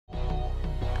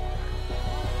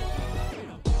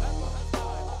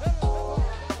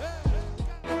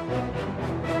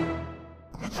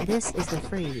This is the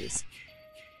Frieze.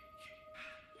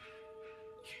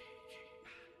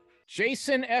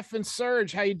 Jason F and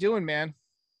Serge, how you doing, man?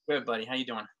 Good, buddy. How you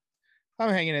doing? I'm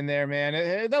hanging in there,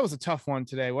 man. That was a tough one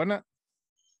today, wasn't it?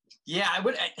 Yeah,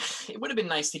 it would have been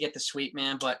nice to get the sweep,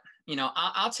 man. But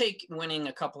I'll take winning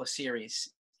a couple of series.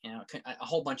 A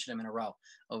whole bunch of them in a row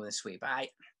over the sweep.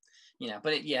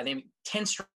 They 10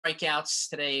 strikeouts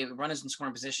today, runners in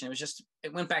scoring position.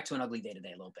 It went back to an ugly day today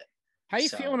a little bit. How you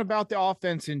feeling about the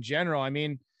offense in general? I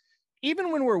mean,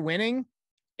 even when we're winning,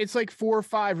 it's like 4 or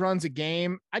 5 runs a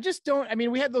game.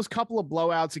 We had those couple of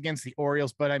blowouts against the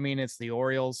Orioles, but I mean, it's the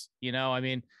Orioles,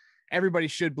 everybody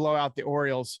should blow out the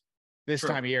Orioles this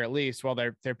time of year, at least while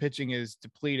their pitching is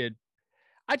depleted.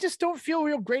 I just don't feel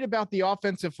real great about the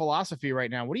offensive philosophy right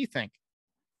now. What do you think?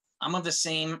 I'm of the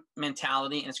same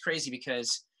mentality, and it's crazy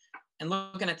because, and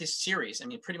looking at this series, I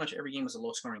mean, pretty much every game was a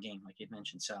low-scoring game, like you'd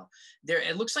mentioned. So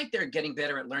it looks like they're getting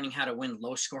better at learning how to win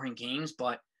low-scoring games,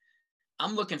 but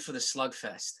I'm looking for the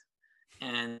slugfest,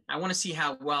 and I want to see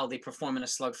how well they perform in a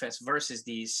slugfest versus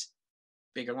these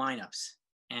bigger lineups.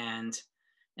 And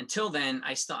until then,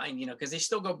 because they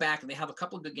still go back and they have a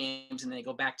couple of good games, and then they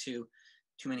go back to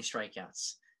too many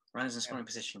strikeouts, runners in scoring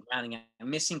position, grounding out,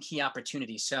 missing key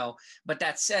opportunities. So, but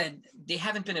that said, they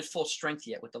haven't been at full strength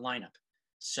yet with the lineup.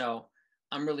 So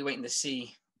I'm really waiting to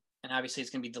see, and obviously it's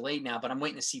going to be delayed now, but I'm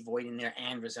waiting to see Voit in there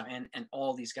and Rizzo and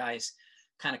all these guys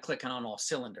kind of clicking on all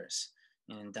cylinders.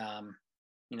 And,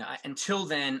 until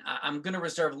then, I'm going to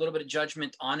reserve a little bit of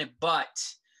judgment on it, but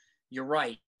you're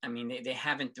right. I mean, they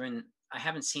haven't been, I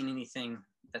haven't seen anything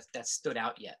that stood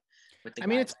out yet.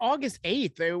 It's August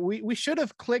 8th. We should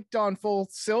have clicked on full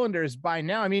cylinders by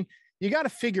now. I mean, you got to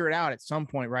figure it out at some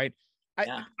point, right?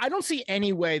 I don't see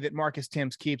any way that Marcus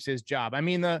Thames keeps his job. I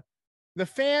mean, the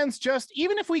fans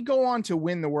even if we go on to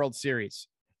win the World Series,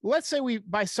 let's say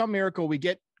by some miracle, we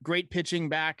get great pitching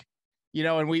back,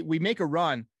 and we make a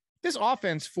run. This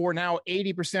offense for now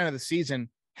 80% of the season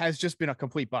has just been a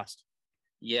complete bust.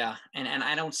 Yeah. And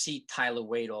I don't see Tyler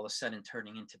Wade all of a sudden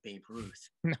turning into Babe Ruth.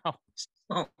 No.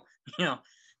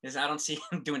 So, I don't see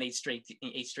him doing 8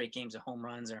 straight games of home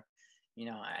runs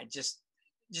I just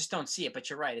don't see it. But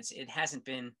you're right. It hasn't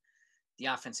been the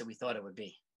offense that we thought it would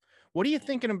be. What are you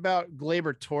thinking about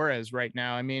Gleyber Torres right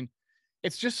now? I mean,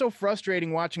 it's just so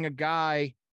frustrating watching a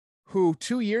guy who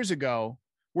 2 years ago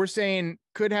we're saying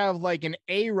could have like an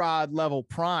A-Rod level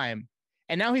prime,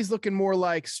 and now he's looking more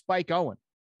like Spike Owen.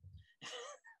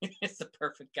 It's the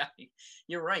perfect guy.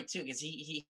 You're right too, because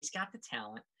he's got the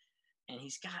talent, and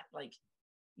he's got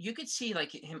you could see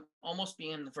him almost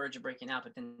being on the verge of breaking out,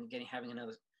 but then having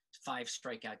another 5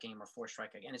 strikeout game or 4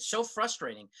 strikeout, and it's so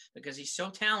frustrating because he's so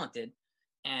talented,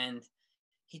 and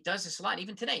he does this a lot.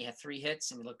 Even today, he had 3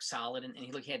 hits and he looked solid, and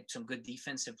he had some good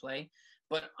defensive play.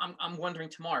 But I'm wondering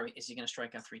tomorrow, is he going to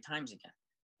strike out 3 times again?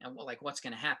 And what's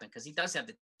going to happen? Because he does have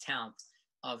the talent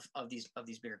of these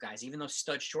bigger guys. Even those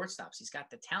stud shortstops, he's got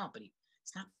the talent, but he's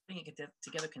not putting it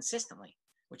together consistently,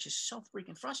 which is so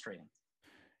freaking frustrating.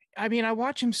 I mean, I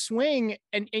watch him swing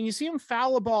and you see him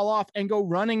foul a ball off and go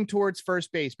running towards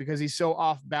first base because he's so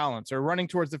off balance, or running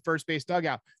towards the first base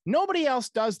dugout. Nobody else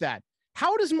does that.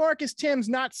 How does Marcus Thames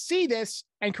not see this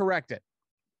and correct it?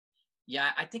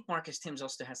 Yeah, I think Marcus Thames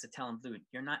also has to tell him, dude,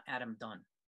 you're not Adam Dunn.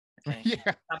 Okay. Yeah.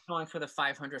 Stop going for the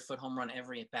 500-foot home run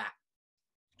every at bat.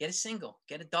 Get a single,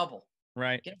 get a double.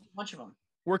 Right. Get a bunch of them.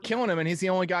 We're killing him, and he's the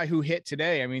only guy who hit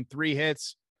today. I mean, 3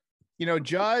 hits.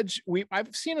 Judge,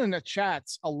 I've seen in the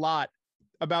chats a lot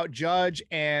about Judge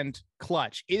and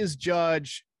clutch. Is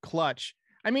Judge clutch?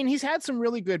 I mean, he's had some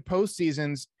really good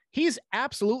postseasons. He's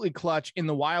absolutely clutch in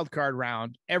the wild card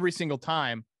round every single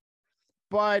time.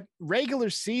 But regular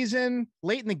season,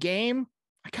 late in the game,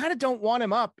 I kind of don't want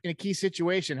him up in a key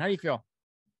situation. How do you feel?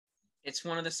 It's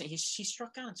one of the things. He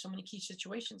struck out in so many key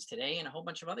situations today and a whole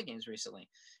bunch of other games recently.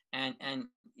 And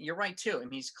you're right, too. I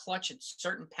mean, he's clutch at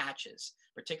certain patches,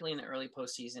 particularly in the early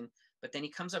postseason. But then he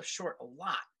comes up short a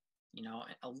lot,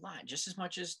 a lot, just as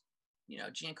much as,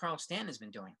 Giancarlo Stanton has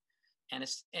been doing. And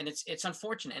it's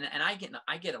unfortunate. And I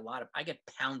get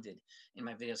pounded in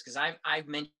my videos because I've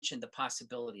mentioned the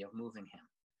possibility of moving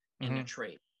him in a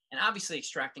trade, and obviously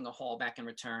extracting a haul back in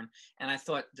return. And I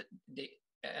thought the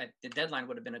deadline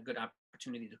would have been a good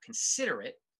opportunity to consider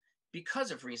it because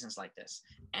of reasons like this,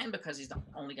 and because he's the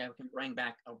only guy who can bring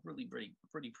back a really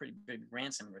pretty big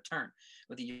ransom in return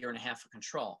with a year and a half of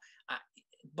control.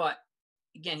 But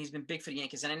again, he's been big for the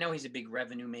Yankees, and I know he's a big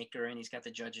revenue maker, and he's got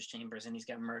the judges' chambers, and he's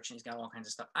got merch, and he's got all kinds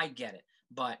of stuff. I get it,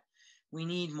 but we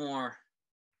need more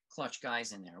clutch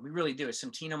guys in there. We really do.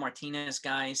 Some Tino Martinez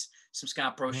guys, some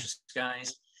Scott Brosius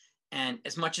guys, and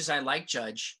as much as I like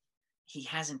Judge, he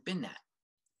hasn't been that.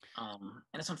 And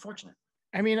it's unfortunate.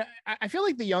 I mean, I feel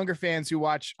like the younger fans who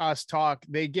watch us talk,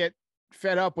 they get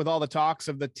fed up with all the talks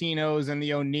of the Tinos and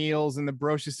the O'Neills and the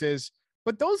Brociouses.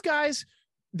 But those guys,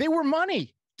 they were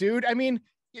money, dude. I mean,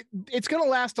 it's going to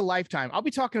last a lifetime. I'll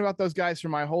be talking about those guys for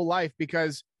my whole life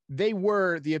because they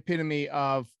were the epitome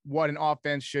of what an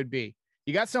offense should be.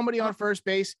 You got somebody on first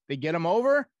base, they get them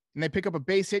over, and they pick up a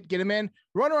base hit, get him in.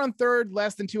 Runner on third,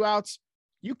 less than 2 outs.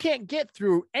 You can't get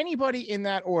through anybody in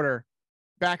that order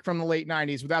back from the late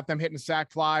 90s without them hitting a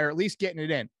sac fly or at least getting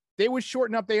it in. They would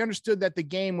shorten up. They understood that the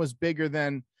game was bigger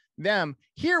than them.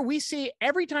 Here we see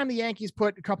every time the Yankees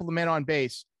put a couple of men on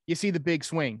base, you see the big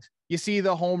swings. You see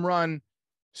the home run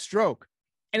stroke,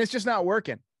 and it's just not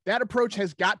working. That approach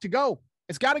has got to go.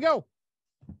 It's got to go.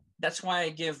 That's why I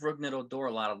give Rougned Odor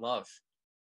a lot of love,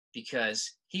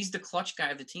 because he's the clutch guy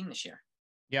of the team this year.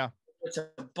 Yeah. It's a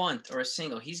bunt or a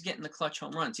single. He's getting the clutch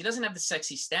home runs. He doesn't have the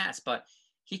sexy stats, but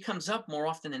he comes up more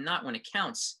often than not when it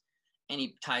counts, and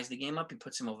he ties the game up. He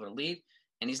puts him over the lead,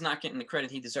 and he's not getting the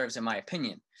credit he deserves, in my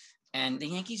opinion. And the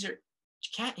Yankees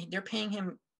they're paying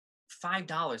him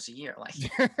 $5 a year. Like,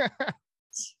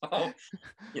 so,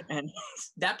 and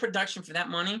that production for that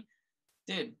money,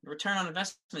 dude, return on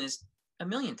investment is a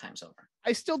million times over.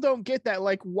 I still don't get that.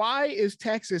 Like, why is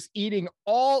Texas eating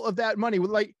all of that money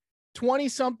with like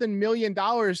 20-something million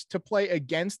dollars to play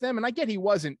against them? And I get he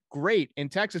wasn't great in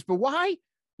Texas, but why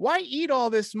eat all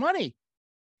this money?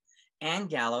 And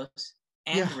Gallows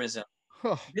and Rizzo.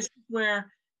 This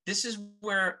is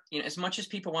where, you know, as much as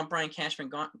people want Brian Cashman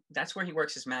gone, that's where he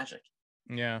works his magic.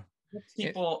 Yeah.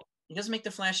 He doesn't make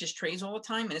the flashiest trades all the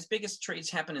time, and his biggest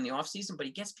trades happen in the offseason, but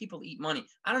he gets people to eat money.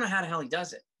 I don't know how the hell he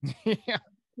does it. Yeah.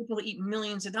 People to eat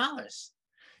millions of dollars.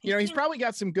 He's probably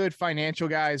got some good financial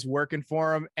guys working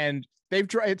for him, and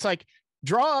it's like,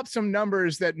 draw up some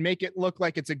numbers that make it look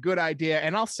like it's a good idea,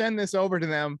 and I'll send this over to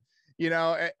them. You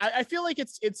know, I feel like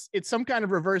it's some kind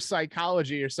of reverse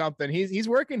psychology or something. He's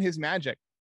working his magic.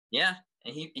 Yeah,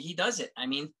 and he does it. I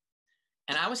mean,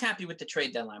 and I was happy with the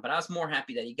trade deadline, but I was more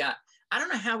happy that I don't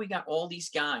know how we got all these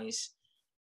guys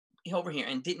over here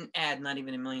and didn't add not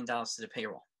even $1 million to the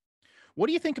payroll. What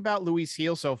do you think about Luis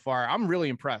Gil so far? I'm really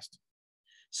impressed.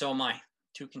 So am I.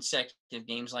 2 consecutive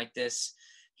games like this.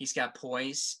 He's got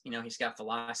poise, you know, he's got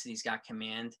velocity, he's got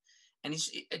command. And you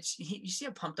see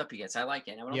how pumped up he gets. I like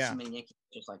it. I don't see many Yankees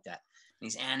just like that. And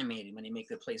he's animated when they make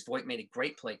the plays. Voit made a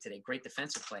great play today, great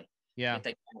defensive play. Yeah.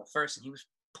 That guy first, and he was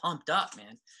pumped up,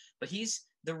 man. But he's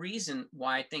the reason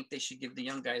why I think they should give the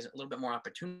young guys a little bit more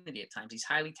opportunity at times. These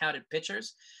highly touted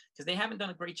pitchers, because they haven't done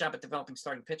a great job at developing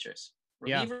starting pitchers.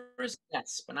 Relievers,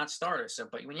 yes, but not starters. So,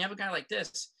 but when you have a guy like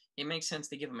this, it makes sense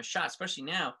to give him a shot, especially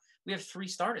now we have 3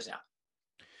 starters out.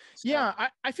 So, yeah,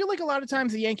 I feel like a lot of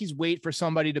times the Yankees wait for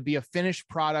somebody to be a finished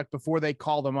product before they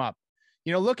call them up.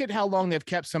 You know, look at how long they've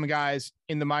kept some guys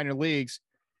in the minor leagues.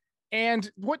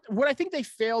 And what I think they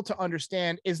fail to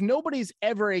understand is nobody's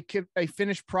ever a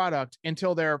finished product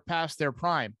until they're past their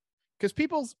prime.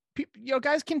 Because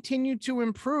guys continue to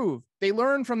improve. They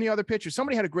learn from the other pitchers.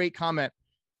 Somebody had a great comment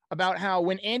about how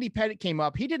when Andy Pettitte came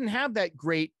up, he didn't have that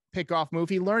great pickoff move.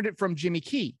 He learned it from Jimmy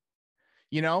Key.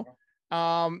 You know,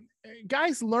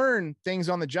 guys learn things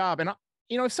on the job. And,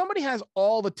 you know, if somebody has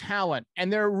all the talent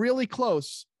and they're really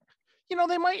close, you know,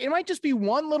 it might just be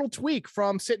one little tweak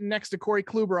from sitting next to Corey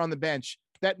Kluber on the bench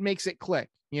that makes it click,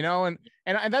 you know, and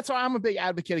that's why I'm a big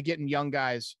advocate of getting young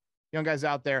guys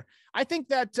out there. I think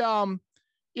that,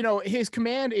 you know, his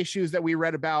command issues that we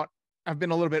read about have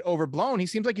been a little bit overblown. He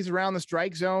seems like he's around the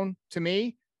strike zone to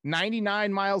me,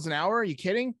 99 miles an hour. Are you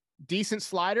kidding? Decent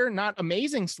slider, not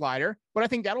amazing slider, but I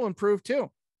think that'll improve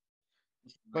too.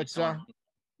 But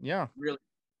yeah, really.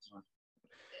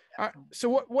 So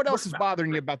what else is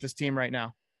bothering you about this team right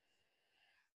now?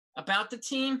 About the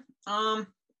team,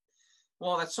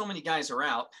 well, that so many guys are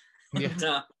out, and,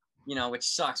 you know, which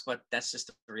sucks, but that's just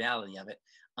the reality of it.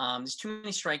 There's too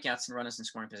many strikeouts and runners in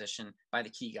scoring position by the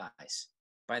key guys,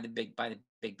 by the big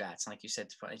bats, like you said.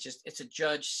 It's a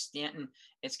Judge, Stanton.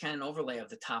 It's kind of an overlay of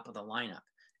the top of the lineup,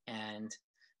 and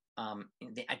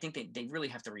I think they really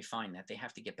have to refine that. They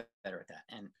have to get better at that.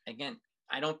 And again,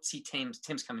 I don't see Thames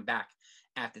coming back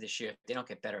after this year. They don't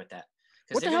get better at that.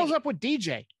 What the hell's up with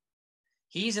DJ?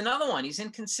 He's another one. He's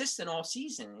inconsistent all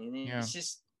season. And it's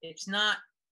just, it's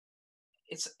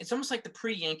almost like the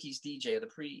pre-Yankees DJ, or the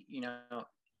you know,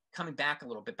 coming back a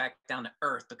little bit, back down to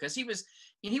earth, because he was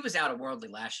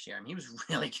outerworldly last year. I mean, he was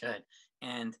really good.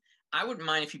 And I wouldn't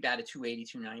mind if he batted 280,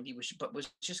 290, but was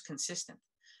just consistent.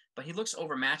 But he looks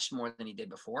overmatched more than he did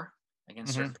before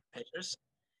against certain pitchers.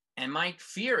 And my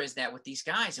fear is that with these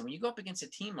guys, and when you go up against a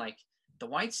team like the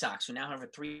White Sox, who now have a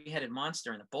 3-headed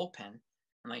monster in the bullpen,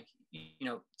 and like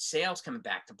Sale's coming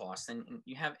back to Boston, and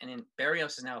and then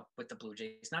Berrios is now with the Blue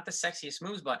Jays. Not the sexiest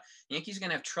moves, but the Yankees are going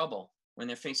to have trouble when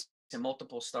they're facing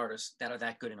multiple starters that are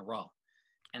that good in a row.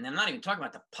 And I'm not even talking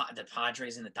about the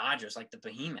Padres and the Dodgers, like the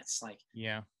behemoths, like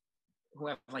who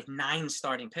have like 9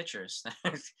 starting pitchers.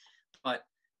 But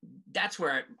that's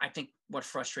where I think what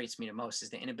frustrates me the most is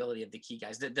the inability of the key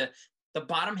guys. The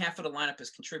bottom half of the lineup is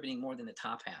contributing more than the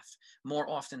top half, more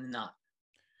often than not.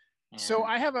 So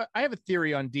I have a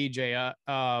theory on DJ,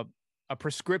 a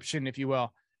prescription, if you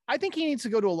will. I think he needs to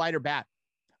go to a lighter bat.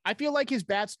 I feel like his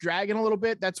bat's dragging a little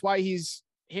bit. That's why he's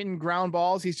hitting ground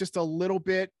balls. He's just a little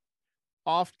bit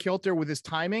off kilter with his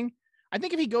timing. I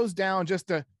think if he goes down just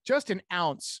an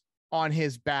ounce on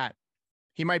his bat,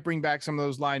 he might bring back some of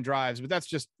those line drives. But that's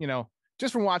just,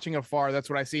 just from watching afar, that's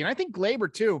what I see. And I think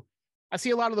Glaber too. I see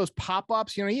a lot of those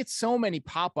pop-ups. He hits so many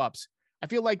pop-ups. I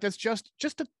feel like that's just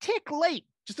a tick late.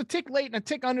 Just a tick late and a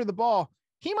tick under the ball.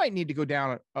 He might need to go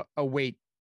down a weight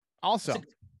also.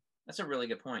 That's a really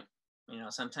good point.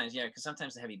 Sometimes, because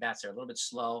sometimes the heavy bats are a little bit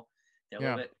slow. They're a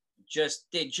little bit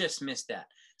they just missed that.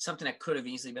 Something that could have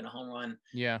easily been a home run.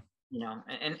 Yeah.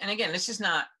 And again,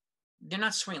 they're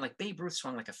not swinging like Babe Ruth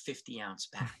swung like a 50-ounce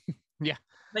bat. Yeah.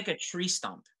 Like a tree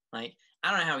stump. Like, I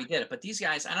don't know how he did it, but these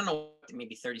guys, I don't know,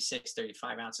 maybe 36,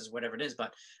 35 ounces, whatever it is,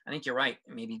 but I think you're right.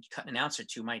 Maybe cutting an ounce or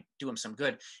two might do them some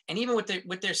good. And even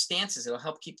with their stances, it'll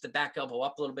help keep the back elbow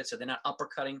up a little bit so they're not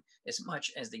uppercutting as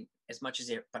much as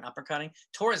they're uppercutting.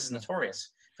 Torres is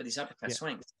notorious for these uppercut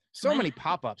swings. So many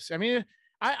pop-ups. I mean,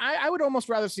 I would almost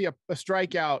rather see a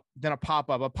strikeout than a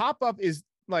pop-up. A pop-up is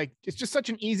like, it's just such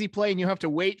an easy play and you have to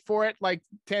wait for it like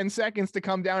 10 seconds to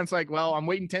come down. It's like, well, I'm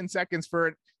waiting 10 seconds for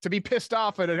it to be pissed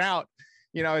off at an out.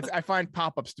 I find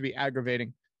pop-ups to be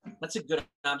aggravating. That's a good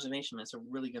observation. That's a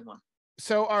really good one.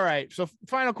 So, all right. So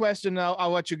final question.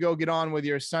 I'll let you go get on with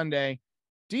your Sunday.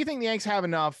 Do you think the Yanks have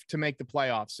enough to make the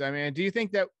playoffs? I mean, do you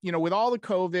think that, with all the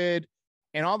COVID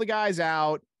and all the guys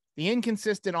out, the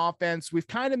inconsistent offense, we've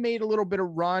kind of made a little bit of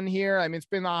run here. I mean, it's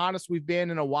been the hottest we've been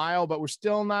in a while, but we're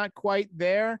still not quite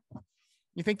there.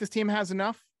 You think this team has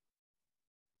enough?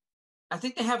 I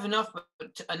think they have enough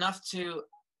to,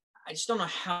 I just don't know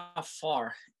how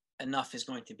far enough is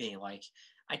going to be. Like,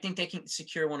 I think they can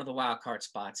secure one of the wild card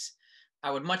spots.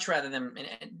 I would much rather them,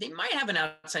 and they might have an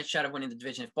outside shot of winning the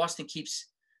division if Boston keeps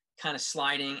kind of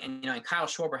sliding. And, and Kyle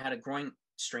Schwarber had a groin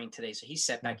strain today, so he's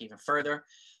set back even further.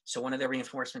 So one of their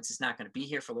reinforcements is not going to be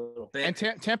here for a little bit.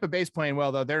 And Tampa Bay's playing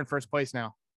well, though. They're in first place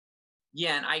now.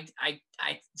 Yeah, and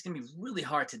it's going to be really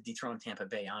hard to dethrone Tampa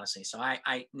Bay, honestly. So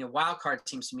wild card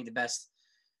seems to be the best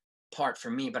part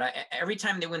for me. But every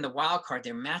time they win the wild card,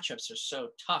 their matchups are so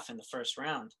tough in the first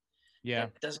round. Yeah,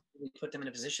 it doesn't really put them in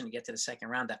a position to get to the second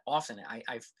round that often.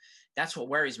 That's what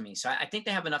worries me. So I think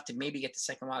they have enough to maybe get the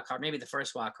second wild card, maybe the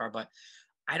first wild card. But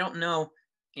I don't know.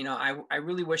 I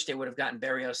really wish they would have gotten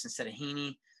Berrios instead of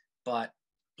Heaney. But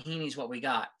Heaney's what we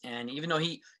got. And even though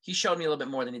he showed me a little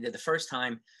bit more than he did the first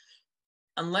time,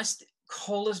 unless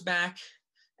Cola's back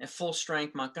at full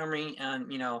strength, Montgomery, and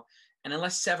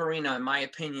unless Severino, in my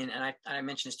opinion, and I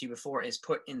mentioned this to you before, is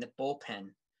put in the bullpen,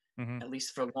 at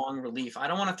least for long relief. I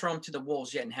don't want to throw him to the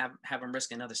Wolves yet and have him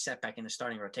risk another setback in the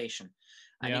starting rotation.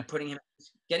 I think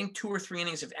getting 2 or 3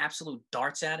 innings of absolute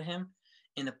darts out of him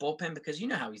in the bullpen, because you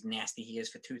know how nasty he is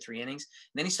for 2-3 innings.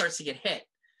 And then he starts to get hit.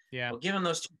 Yeah. Well, give him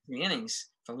those 2-3 innings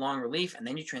for long relief, and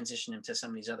then you transition him to some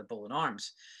of these other bullet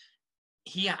arms.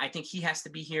 I think he has to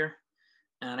be here,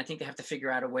 and I think they have to figure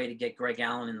out a way to get Greg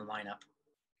Allen in the lineup.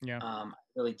 Yeah, I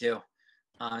really do.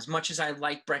 As much as I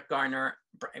like Brett Gardner,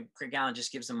 Greg Allen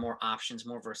just gives them more options,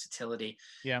 more versatility.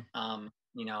 Yeah. And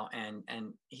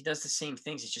he does the same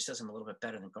things. He just does them a little bit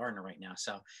better than Gardner right now.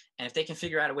 So, and if they can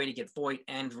figure out a way to get Voit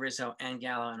and Rizzo and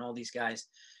Gallo and all these guys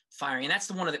firing, and that's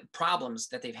one of the problems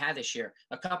that they've had this year.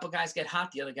 A couple guys get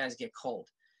hot, the other guys get cold,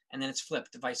 and then it's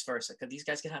flipped, vice versa. Because these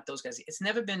guys get hot, those guys. It's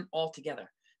never been all together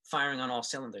firing on all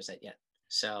cylinders yet.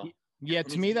 So yeah,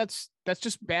 to me that's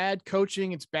just bad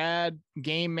coaching. It's bad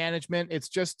game management. It's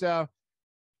just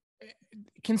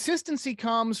consistency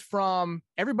comes from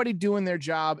everybody doing their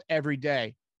job every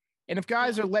day. And if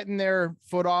guys are letting their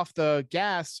foot off the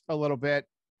gas a little bit,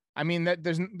 I mean, that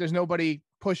there's nobody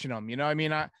pushing them, I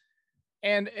mean,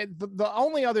 the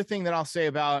only other thing that I'll say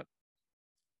about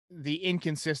the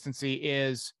inconsistency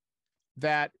is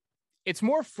that it's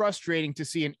more frustrating to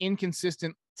see an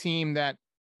inconsistent team that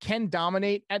can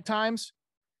dominate at times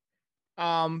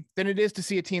than it is to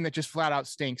see a team that just flat out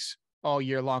stinks all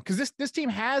year long. Because this team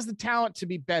has the talent to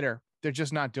be better. They're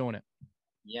just not doing it.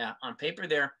 Yeah, on paper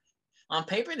they're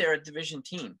a division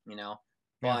team,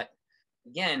 But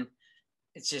again,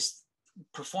 it's just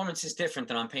performance is different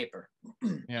than on paper.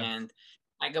 Yeah. And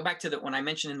I go back to when I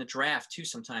mentioned in the draft too,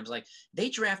 sometimes like they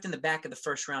draft in the back of the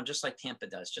first round, just like Tampa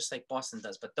does, just like Boston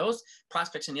does. But those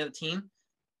prospects in the other team,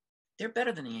 they're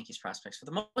better than the Yankees prospects for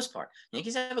the most part. The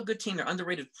Yankees have a good team. They're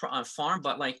underrated on farm,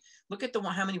 but like, look at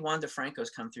how many Wander Francos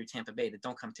come through Tampa Bay that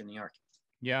don't come to New York.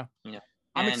 Yeah. You know,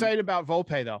 I'm excited about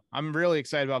Volpe though. I'm really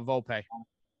excited about Volpe.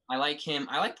 I like him.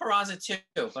 I like Peraza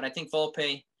too, but I think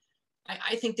Volpe,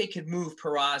 I think they could move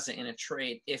Peraza in a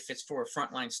trade if it's for a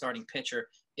frontline starting pitcher,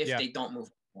 if they don't move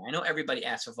him. I know everybody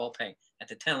asked for Volpe at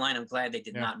the 10 line. I'm glad they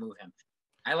did not move him.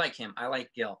 I like him. I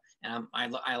like Gil. And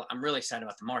I'm really excited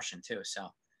about the Martian too. So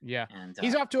yeah, and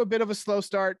he's off to a bit of a slow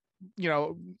start.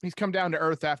 He's come down to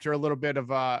earth after a little bit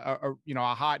of a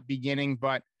hot beginning,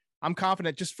 but I'm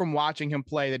confident just from watching him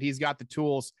play that he's got the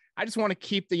tools. I just want to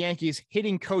keep the Yankees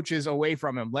hitting coaches away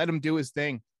from him. Let him do his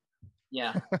thing.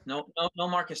 Yeah. No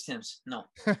Marcus Thames. No.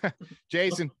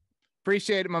 Jason,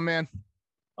 appreciate it, my man.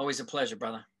 Always a pleasure,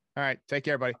 brother. All right. Take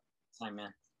care, buddy. Fine,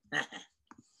 man.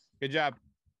 Good job.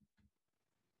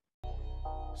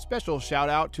 Special shout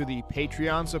out to the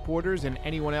Patreon supporters and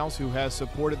anyone else who has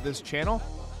supported this channel.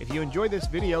 If you enjoyed this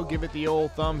video, give it the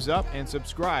old thumbs up and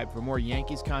subscribe for more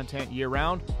Yankees content year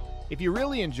round. If you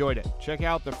really enjoyed it, check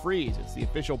out the Frieze. It's the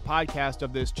official podcast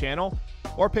of this channel,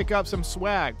 or pick up some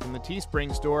swag from the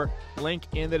Teespring store, link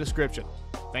in the description.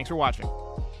 Thanks for watching.